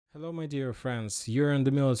Hello my dear friends, you're on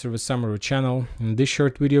the Military Summary channel. In this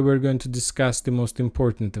short video we're going to discuss the most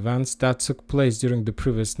important events that took place during the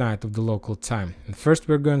previous night of the local time. And first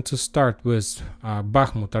we're going to start with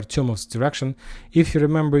Bakhmut, Artyomovsk direction. If you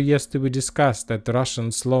remember, yesterday we discussed that the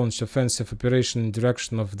Russians launched offensive operation in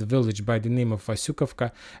direction of the village by the name of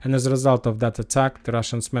Vasyukovka, and as a result of that attack the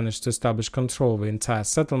Russians managed to establish control of the entire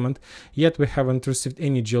settlement. Yet we haven't received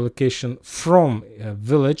any geolocation from a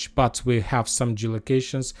village, but we have some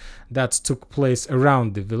geolocations that took place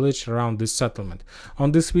around the village, around this settlement.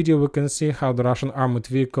 On this video we can see how the Russian armored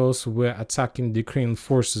vehicles were attacking the Ukrainian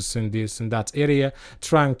forces in that area,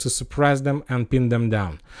 trying to suppress them and pin them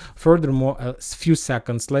down. Furthermore, a few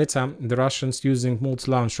seconds later the Russians, using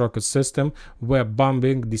multi-launch rocket system, were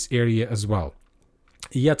bombing this area as well.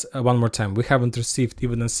 Yet one more time, we haven't received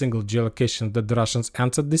even a single geolocation that the Russians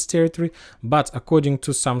entered this territory, but according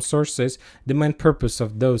to some sources, the main purpose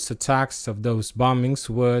of those attacks, of those bombings,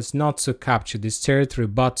 was not to capture this territory,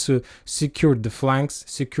 but to secure these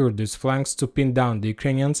flanks, to pin down the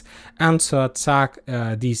Ukrainians and to attack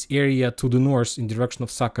this area to the north in direction of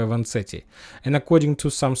Sakha-Vantsety. And according to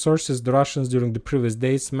some sources, the Russians during the previous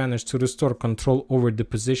days managed to restore control over the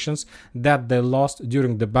positions that they lost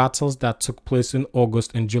during the battles that took place in August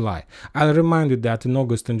and July. I'll remind you that in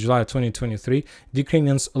August and July 2023, the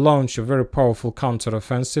Ukrainians launched a very powerful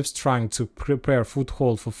counter-offensives, trying to prepare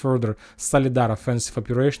foothold for further Solidar offensive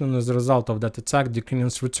operation, and as a result of that attack, the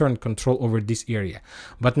Ukrainians returned control over this area.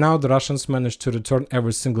 But now the Russians managed to return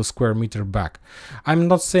every single square meter back. I'm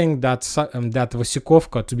not saying that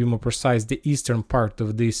Vasyukovka, to be more precise, the eastern part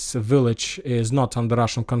of this village, is not under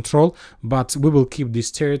Russian control, but we will keep this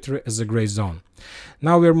territory as a gray zone.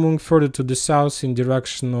 Now we are moving further to the south in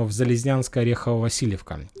direction of Zalezyanska, Orekhovo,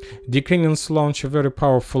 Vasilievka. The Ukrainians launched a very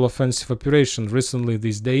powerful offensive operation recently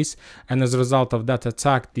these days, and as a result of that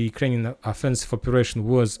attack, the Ukrainian offensive operation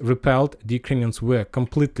was repelled. The Ukrainians were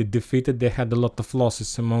completely defeated. They had a lot of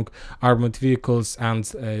losses among armored vehicles and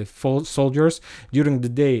soldiers. During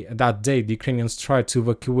that day, the Ukrainians tried to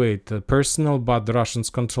evacuate personnel, but the Russians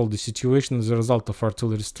controlled the situation. As a result of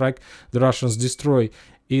artillery strike, the Russians destroyed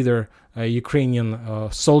either Ukrainian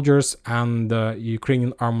soldiers and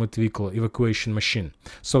Ukrainian armored vehicle evacuation machine.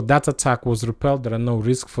 So that attack was repelled. There are no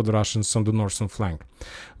risk for the Russians on the northern flank.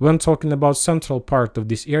 When talking about central part of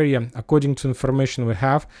this area, according to information we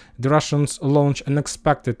have, the Russians launched an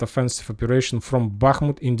unexpected offensive operation from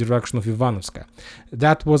Bakhmut in direction of Ivanovska.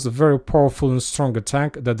 That was a very powerful and strong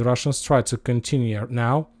attack that the Russians try to continue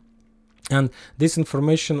now. And this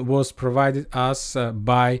information was provided us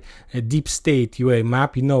by a Deep State UA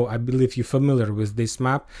map. I believe you're familiar with this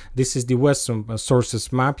map. This is the Western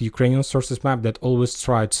sources map, Ukrainian sources map, that always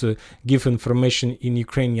try to give information in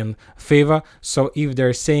Ukrainian favor. So if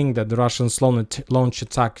they're saying that the Russians launch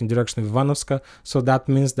attack in direction of Ivanovska, so that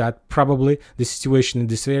means that probably the situation in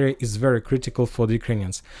this area is very critical for the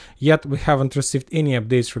Ukrainians. Yet we haven't received any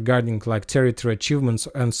updates regarding like territory achievements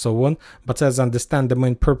and so on. But as I understand, the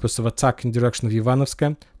main purpose of attack in direction of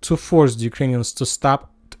Ivanovska to force the Ukrainians to stop,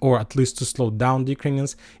 or at least to slow down the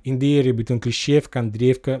Ukrainians in the area between Klishchievka,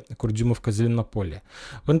 Andreevka, Kurdyumovka, Zelenopolye.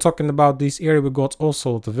 When talking about this area, we got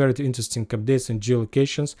also the very interesting updates and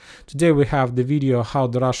geolocations. Today we have the video how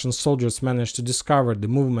the Russian soldiers managed to discover the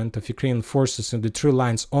movement of Ukrainian forces in the tree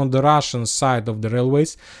lines on the Russian side of the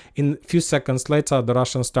railways. In a few seconds later, the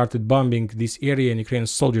Russians started bombing this area and Ukrainian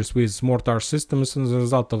soldiers with mortar systems, and as a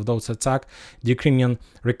result of those attacks, the Ukrainian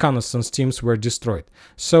reconnaissance teams were destroyed.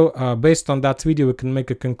 So based on that video, we can make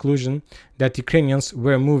a conclusion that Ukrainians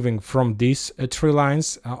were moving from these tree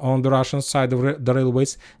lines on the Russian side of the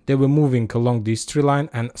railways. They were moving along this tree line,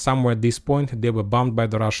 and somewhere at this point they were bombed by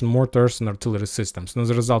the Russian mortars and artillery systems. And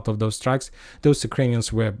as a result of those strikes, those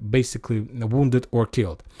Ukrainians were basically wounded or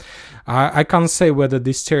killed. I can't say whether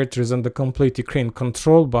this territory is under complete Ukrainian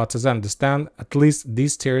control, but as I understand, at least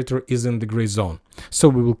this territory is in the gray zone. So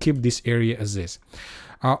we will keep this area as is.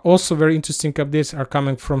 Also, very interesting updates are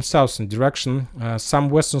coming from southern direction. Some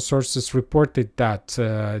Western sources reported that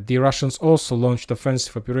the Russians also launched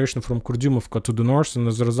offensive operation from Kurdyumovka to the north, and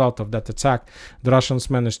as a result of that attack, the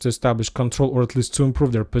Russians managed to establish control, or at least to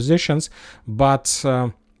improve their positions. But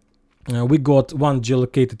we got one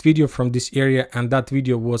geolocated video from this area, and that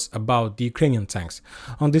video was about the Ukrainian tanks.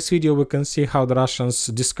 On this video we can see how the Russians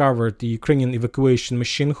discovered the Ukrainian evacuation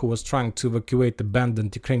machine who was trying to evacuate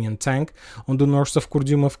abandoned Ukrainian tank on the north of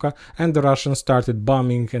Kurdyumovka, and the Russians started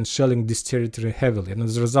bombing and shelling this territory heavily, and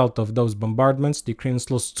as a result of those bombardments the Ukrainians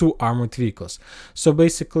lost 2 armored vehicles. So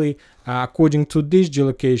basically According to these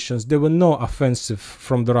geolocations, there were no offensive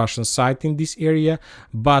from the Russian side in this area,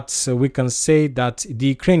 but we can say that the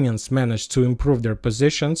Ukrainians managed to improve their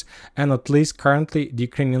positions, and at least currently the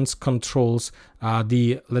Ukrainians controls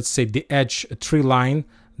let's say the edge tree line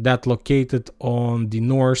that located on the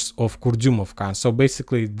north of Kurdyumovka. So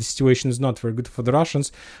basically the situation is not very good for the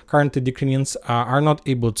Russians. Currently the Ukrainians are not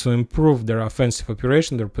able to improve their offensive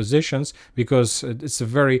operation, their positions, because it's a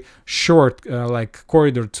very short like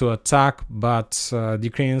corridor to attack, but the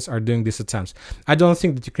Ukrainians are doing these attempts. I don't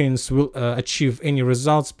think the Ukrainians will achieve any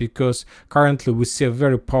results, because currently we see a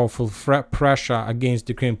very powerful pressure against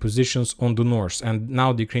the Ukrainian positions on the north, and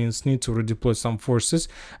now the Ukrainians need to redeploy some forces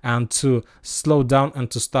and to slow down and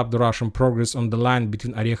to stop the Russian progress on the line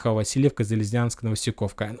between Orekhovo-Vasilievka, Zelyzhnyansk,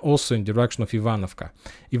 Novosiykovka, and also in direction of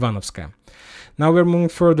Ivanovskaya. Now we're moving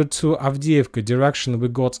further to Avdiivka direction. We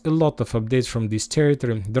got a lot of updates from this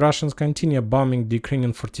territory. The Russians continue bombing the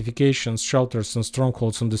Ukrainian fortifications, shelters, and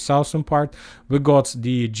strongholds on the southern part. We got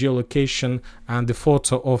the geolocation and the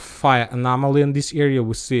photo of fire anomaly in this area.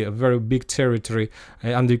 We see a very big territory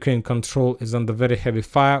under Ukrainian control is under very heavy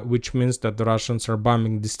fire, which means that the Russians are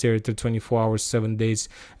bombing this territory 24 hours, 7 days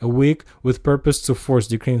a week, with purpose to force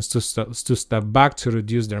the Ukrainians to step back, to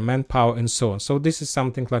reduce their manpower, and so on. So this is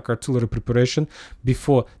something like artillery preparation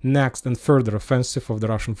before next and further offensive of the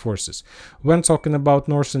Russian forces. When talking about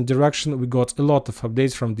northern direction, we got a lot of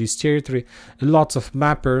updates from this territory. A lot of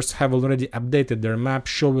mappers have already updated their map,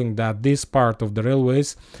 showing that this part of the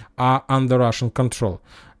railways are under Russian control.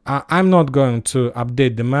 I'm not going to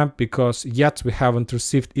update the map, because yet we haven't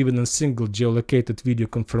received even a single geolocated video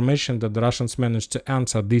confirmation that the Russians managed to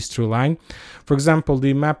enter this true line. For example,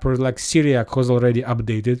 the mapper like Syriac was already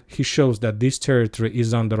updated. He shows that this territory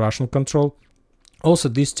is under Russian control. Also,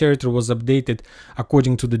 this territory was updated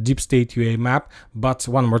according to the Deep State UA map, but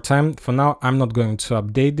one more time, for now I'm not going to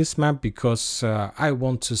update this map, because I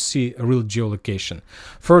want to see a real geolocation.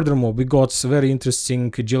 Furthermore, we got very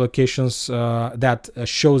interesting geolocations that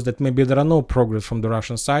shows that maybe there are no progress from the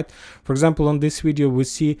Russian side. For example, on this video we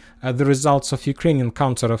see the results of Ukrainian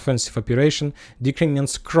counter-offensive operation. The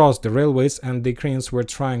Ukrainians crossed the railways, and the Ukrainians were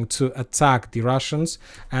trying to attack the Russians,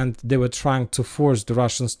 and they were trying to force the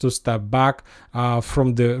Russians to step back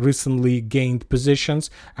from the recently gained positions,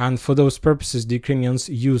 and for those purposes the Ukrainians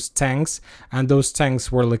used tanks, and those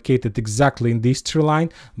tanks were located exactly in this tree line,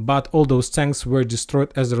 but all those tanks were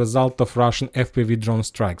destroyed as a result of Russian FPV drone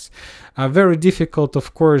strikes. Very difficult,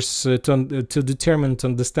 of course, to determine, to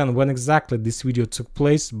understand when exactly this video took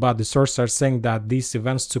place, but the sources are saying that these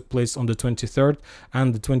events took place on the 23rd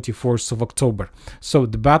and the 24th of October. So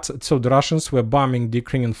the Russians were bombing the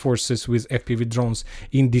Ukrainian forces with FPV drones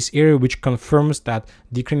in this area, which confirms that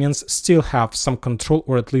the Ukrainians still have some control,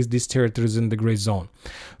 or at least these territories in the gray zone.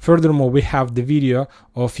 Furthermore, we have the video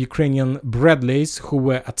of Ukrainian Bradleys who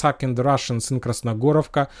were attacking the Russians in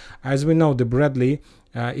Krasnogorovka. As we know, the Bradley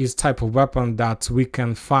is type of weapon that we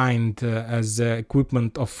can find as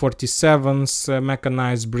equipment of 47th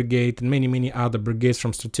Mechanized Brigade and many other brigades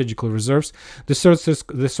from strategical reserves. The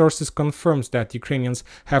sources confirms that Ukrainians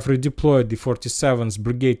have redeployed the 47th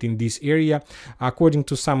Brigade in this area. According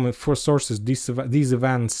to some sources, those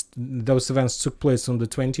events took place on the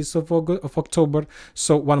 20th of October.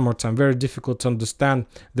 So one more time, very difficult to understand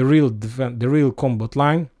the real combat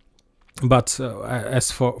line. But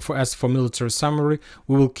as for military summary,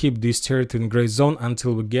 we will keep this territory in gray zone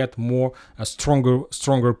until we get more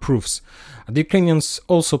stronger proofs. The Ukrainians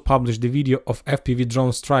also published the video of FPV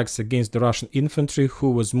drone strikes against the Russian infantry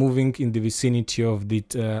who was moving in the vicinity of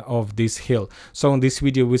this hill. So in this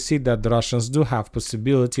video we see that the Russians do have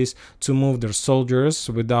possibilities to move their soldiers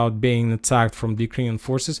without being attacked from the Ukrainian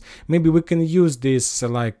forces. Maybe we can use this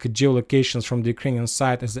like geolocations from the Ukrainian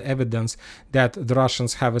side as evidence that the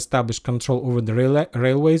Russians have established control over the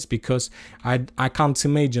railways, because I can't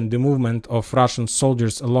imagine the movement of Russian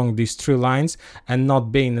soldiers along these three lines and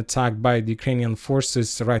not being attacked by the Ukrainian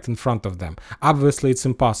forces right in front of them. Obviously it's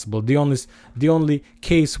impossible. The only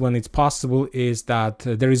case when it's possible is that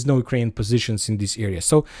there is no Ukrainian positions in this area.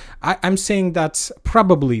 So I'm saying that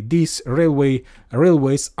probably these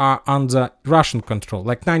railways are under Russian control,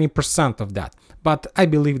 like 90% of that. But I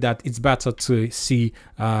believe that it's better to see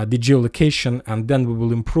the geolocation, and then we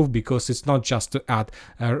will improve, because it's not just to add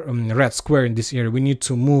a red square in this area. We need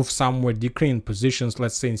to move somewhere the Ukrainian positions,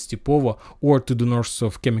 let's say in Stepovo or to the north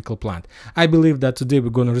of chemical plant. I believe that today we're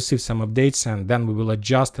going to receive some updates, and then we will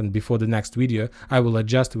adjust, and before the next video I will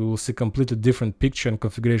adjust. We will see completely different picture and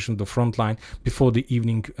configuration of the front line before the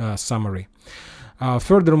evening summary.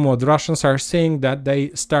 Furthermore, the Russians are saying that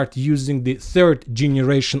they start using the third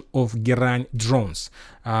generation of Geraň drones.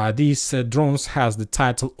 These drones has the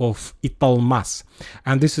title of Italmas,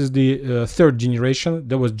 and this is the third generation.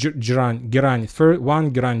 There was Geraň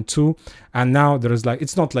 1, Geraň 2, and now there is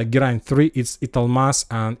it's not like Geraň 3, it's Italmas,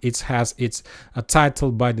 and it has its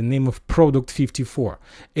title by the name of Product 54.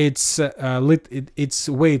 It's it's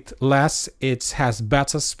weight less, it has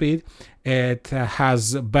better speed, it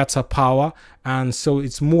has better power, and so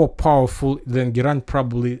it's more powerful than Geraň,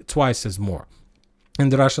 probably twice as more.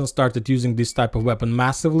 And the Russians started using this type of weapon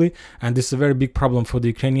massively, and this is a very big problem for the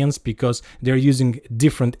Ukrainians because they're using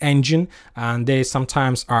different engine and they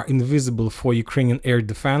sometimes are invisible for Ukrainian air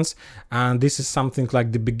defense. And this is something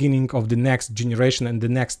like the beginning of the next generation and the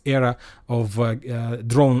next era of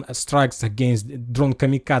drone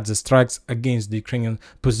kamikaze strikes against the Ukrainian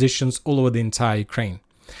positions all over the entire Ukraine.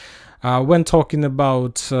 When talking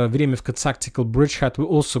about Vremivka tactical bridgehead, we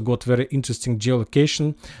also got very interesting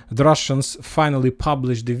geolocation. The Russians finally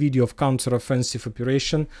published the video of counter-offensive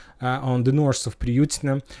operation on the north of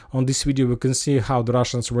Pryutina. On this video we can see how the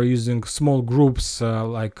Russians were using small groups,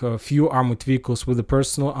 like a few armored vehicles with the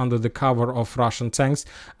personnel under the cover of Russian tanks,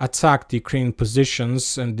 attacked the Ukrainian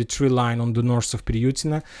positions and the tree line on the north of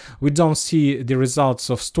Pryutina. We don't see the results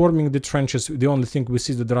of storming the trenches. The only thing we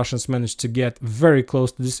see is that the Russians managed to get very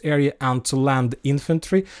close to this area and to land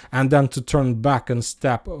infantry, and then to turn back and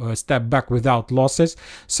step back without losses.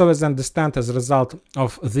 So as I understand, as a result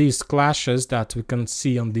of these clashes that we can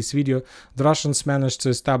see on this video, the Russians managed to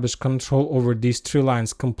establish control over these tree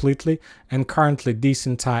lines completely, and currently this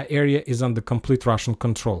entire area is under complete Russian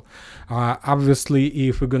control. Obviously,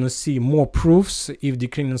 if we're going to see more proofs, if the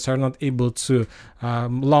Ukrainians are not able to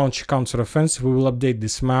launch counteroffensive, we will update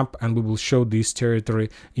this map and we will show this territory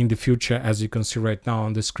in the future, as you can see right now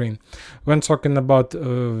on the screen. When talking about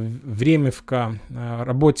Vremivka,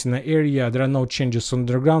 Robotina area, there are no changes on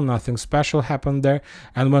the ground, nothing special happened there.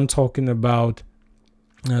 And when talking about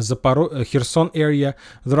Kherson area,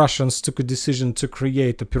 the Russians took a decision to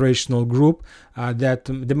create operational group. That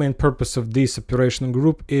the main purpose of this operational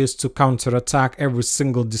group is to counterattack every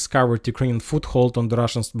single discovered Ukrainian foothold on the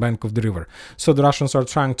Russian bank of the river. So the Russians are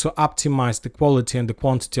trying to optimize the quality and the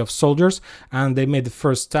quantity of soldiers, and they made the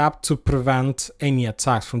first step to prevent any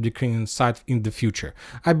attacks from the Ukrainian side in the future.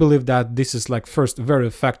 I believe that this is like first very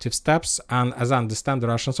effective steps, and as I understand, the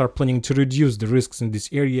Russians are planning to reduce the risks in this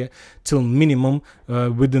area till minimum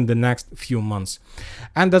within the next few months.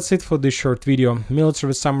 And that's it for this short video.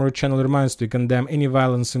 Military Summary channel reminds to condemn any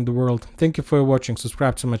violence in the world. Thank you for watching.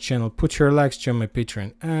 Subscribe to my channel, put your likes, join my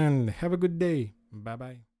Patreon, and have a good day. Bye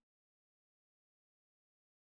bye.